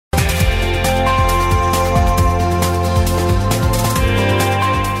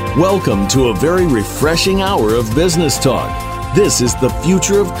Welcome to a very refreshing hour of business talk. This is the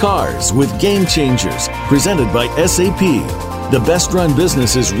Future of Cars with Game Changers, presented by SAP. The best-run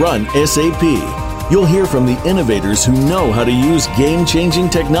businesses run SAP. You'll hear from the innovators who know how to use game-changing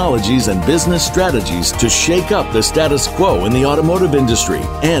technologies and business strategies to shake up the status quo in the automotive industry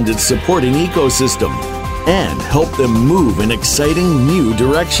and its supporting ecosystem, and help them move in exciting new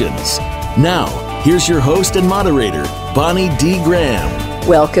directions. Now, here's your host and moderator, Bonnie D. Graham.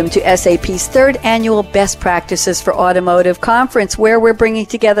 Welcome to SAP's third annual Best Practices for Automotive Conference, where we're bringing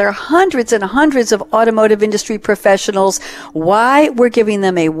together hundreds and hundreds of automotive industry professionals. Why? We're giving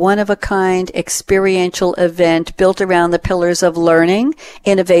them a one-of-a-kind experiential event built around the pillars of learning,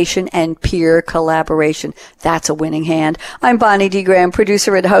 innovation, and peer collaboration. That's a winning hand. I'm Bonnie D. Graham,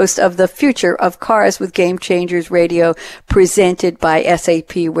 producer and host of The Future of Cars with Game Changers Radio, presented by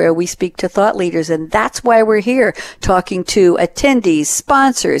SAP, where we speak to thought leaders. And that's why we're here, talking to attendees,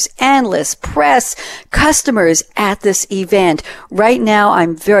 sponsors, analysts, press, customers at this event. Right now,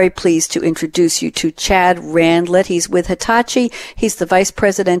 I'm very pleased to introduce you to Chad Randlett. He's with Hitachi. He's the Vice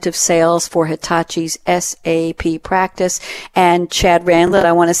President of Sales for Hitachi's SAP practice. And Chad Randlett,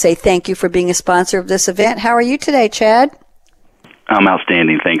 I want to say thank you for being a sponsor of this event. How are you today, Chad? I'm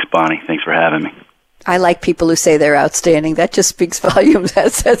outstanding. Thanks, Bonnie. Thanks for having me. I like people who say they're outstanding. That just speaks volumes.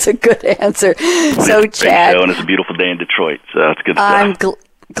 That's a good answer. So, Chad, and it's a beautiful day in Detroit, so it's good stuff. I'm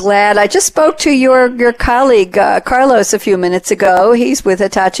glad. I just spoke to your colleague, Carlos, a few minutes ago. He's with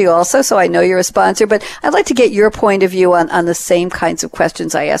Hitachi also, so I know you're a sponsor, but I'd like to get your point of view on the same kinds of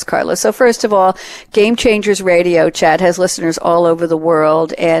questions I asked Carlos. So first of all, Game Changers Radio, Chad, has listeners all over the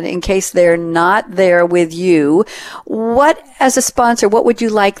world, and in case they're not there with you, as a sponsor, what would you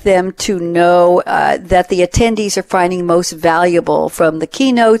like them to know that the attendees are finding most valuable, from the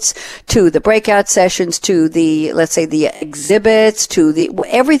keynotes to the breakout sessions to the, let's say, the exhibits to the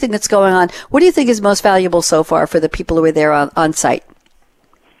everything that's going on? What do you think is most valuable so far for the people who are there on site?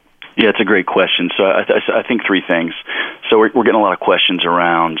 Yeah, it's a great question. So I think three things. So we're getting a lot of questions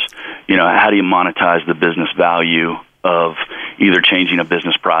around, how do you monetize the business value of either changing a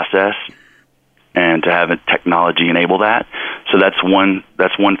business process and to have a technology enable that. So that's one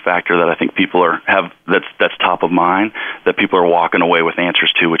factor that I think people that's top of mind, that people are walking away with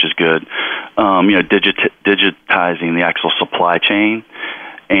answers to, which is good. Digitizing the actual supply chain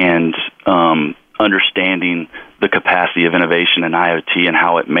and understanding the capacity of innovation and IoT and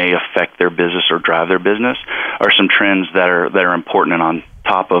how it may affect their business or drive their business are some trends that are important and on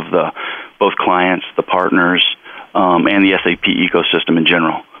top of both clients, the partners, and the SAP ecosystem in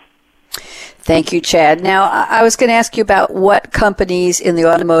general. Thank you, Chad. Now, I was going to ask you about what companies in the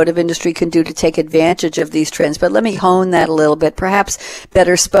automotive industry can do to take advantage of these trends, but let me hone that a little bit, perhaps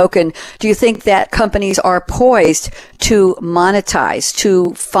better spoken. Do you think that companies are poised to monetize,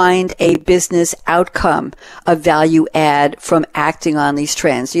 to find a business outcome, a value add from acting on these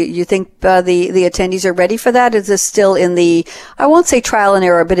trends? You think the attendees are ready for that? Is this still in the, I won't say trial and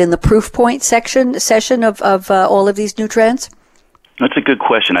error, but in the proof point session of all of these new trends? That's a good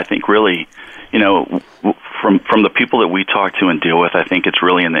question. I think really, from the people that we talk to and deal with, I think it's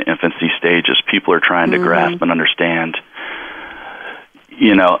really in the infancy stages. People are trying to grasp and understand,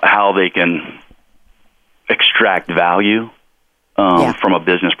 how they can extract value from a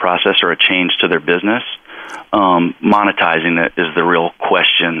business process or a change to their business. Monetizing it is the real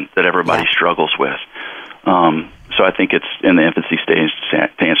question that everybody struggles with. So I think it's in the infancy stage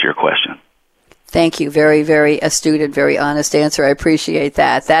to answer your question. Thank you. Very, very astute and very honest answer. I appreciate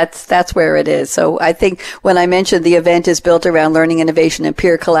that. That's where it is. So I think when I mentioned the event is built around learning, innovation, and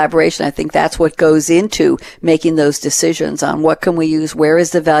peer collaboration, I think that's what goes into making those decisions on what can we use, where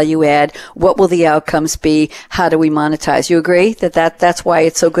is the value add, what will the outcomes be, how do we monetize. You agree that's why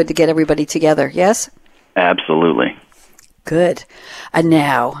it's so good to get everybody together, yes? Absolutely. Good. And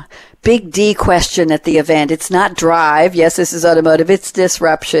now, big D question at the event. It's not drive. Yes, this is automotive. It's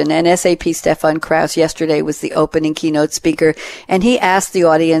disruption. And SAP Stefan Krauss yesterday was the opening keynote speaker. And he asked the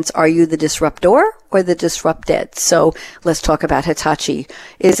audience, are you the disruptor or the disrupted? So let's talk about Hitachi.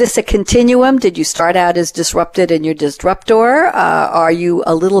 Is this a continuum? Did you start out as disrupted and you're disruptor? Are you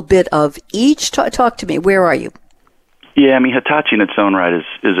a little bit of each? Talk to me. Where are you? Yeah, Hitachi in its own right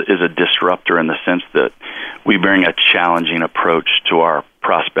is a disruptor in the sense that we bring a challenging approach to our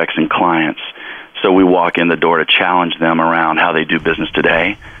prospects and clients. So we walk in the door to challenge them around how they do business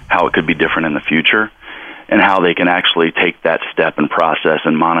today, how it could be different in the future, and how they can actually take that step and process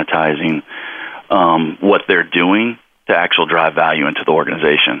and monetizing what they're doing to actually drive value into the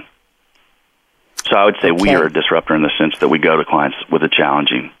organization. So I would say we are a disruptor in the sense that we go to clients with a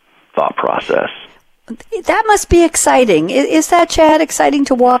challenging thought process. That must be exciting. Is that, Chad, exciting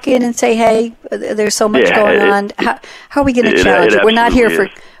to walk in and say, "Hey, there's so much going on"? How are we going to challenge it? We're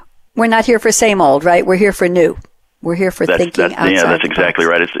not here for same old, right? We're here for new. We're here for thinking outside. Yeah, that's exactly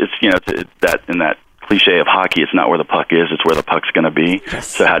right. It's that in that cliche of hockey. It's not where the puck is; it's where the puck's going to be. Yes.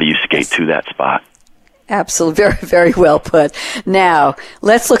 So how do you skate to that spot? Absolutely. Very, very well put. Now,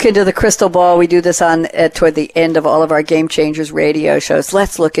 let's look into the crystal ball. We do this on toward the end of all of our Game Changers radio shows.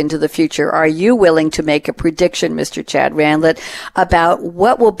 Let's look into the future. Are you willing to make a prediction, Mr. Chad Randlett, about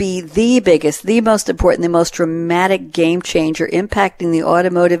what will be the biggest, the most important, the most dramatic game changer impacting the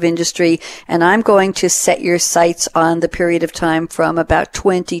automotive industry? And I'm going to set your sights on the period of time from about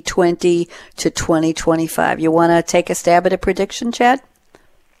 2020 to 2025. You want to take a stab at a prediction, Chad?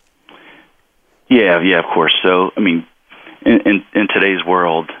 Yeah, of course. So, I mean, in today's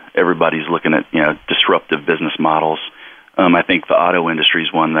world, everybody's looking at, disruptive business models. I think the auto industry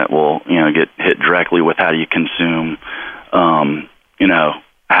is one that will, get hit directly with how you consume,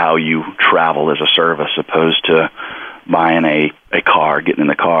 how you travel as a service, opposed to buying a car, getting in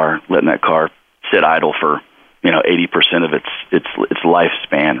the car, letting that car sit idle for, 80% of its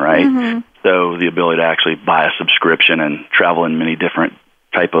lifespan, right? Mm-hmm. So the ability to actually buy a subscription and travel in many different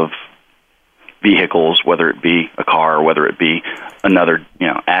type of vehicles, whether it be a car or whether it be another,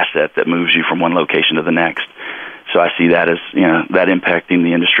 asset that moves you from one location to the next. So I see that as, that impacting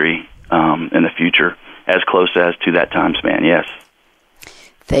the industry in the future as close as to that time span, yes.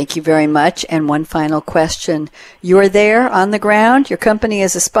 Thank you very much. And one final question. You're there on the ground. Your company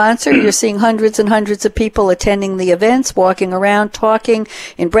is a sponsor. You're seeing hundreds and hundreds of people attending the events, walking around, talking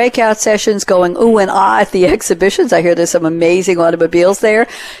in breakout sessions, going ooh and ah at the exhibitions. I hear there's some amazing automobiles there.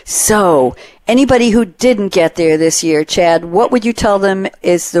 So anybody who didn't get there this year, Chad, what would you tell them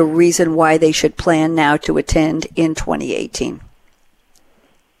is the reason why they should plan now to attend in 2018?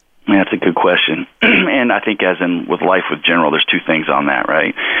 That's a good question. And I think as in with life with general, there's two things on that,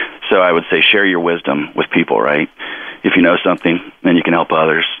 right? So I would say share your wisdom with people, right? If you know something and you can help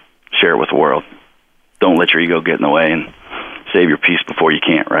others, share it with the world. Don't let your ego get in the way and save your peace before you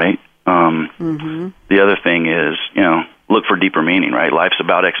can't, right? The other thing is, look for deeper meaning, right? Life's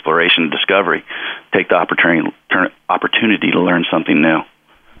about exploration and discovery. Take the opportunity to learn something new.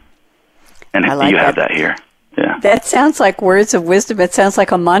 And you have that here. Yeah. That sounds like words of wisdom. It sounds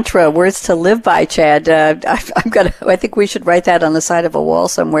like a mantra, words to live by, Chad. I think we should write that on the side of a wall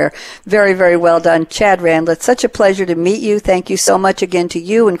somewhere. Very, very well done. Chad Randlett, such a pleasure to meet you. Thank you so much again to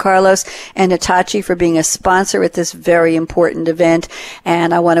you and Carlos and Hitachi for being a sponsor at this very important event.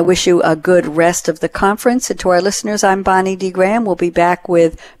 And I want to wish you a good rest of the conference. And to our listeners, I'm Bonnie D. Graham. We'll be back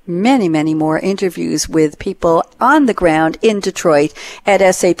with many, many more interviews with people on the ground in Detroit at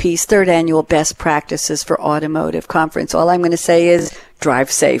SAP's third annual Best Practices for Automotive Conference. All I'm going to say is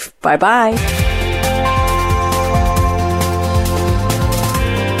drive safe. Bye-bye.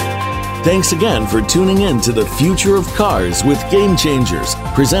 Thanks again for tuning in to the Future of Cars with Game Changers,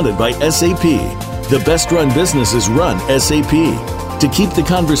 presented by SAP. The best-run businesses run SAP. To keep the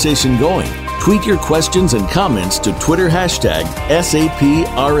conversation going, tweet your questions and comments to Twitter hashtag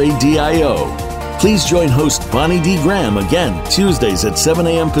 #SAPRADIO. Please join host Bonnie D. Graham again Tuesdays at 7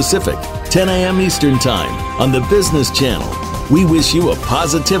 a.m. Pacific, 10 a.m. Eastern Time on the Business Channel. We wish you a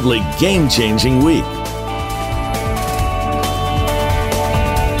positively game-changing week.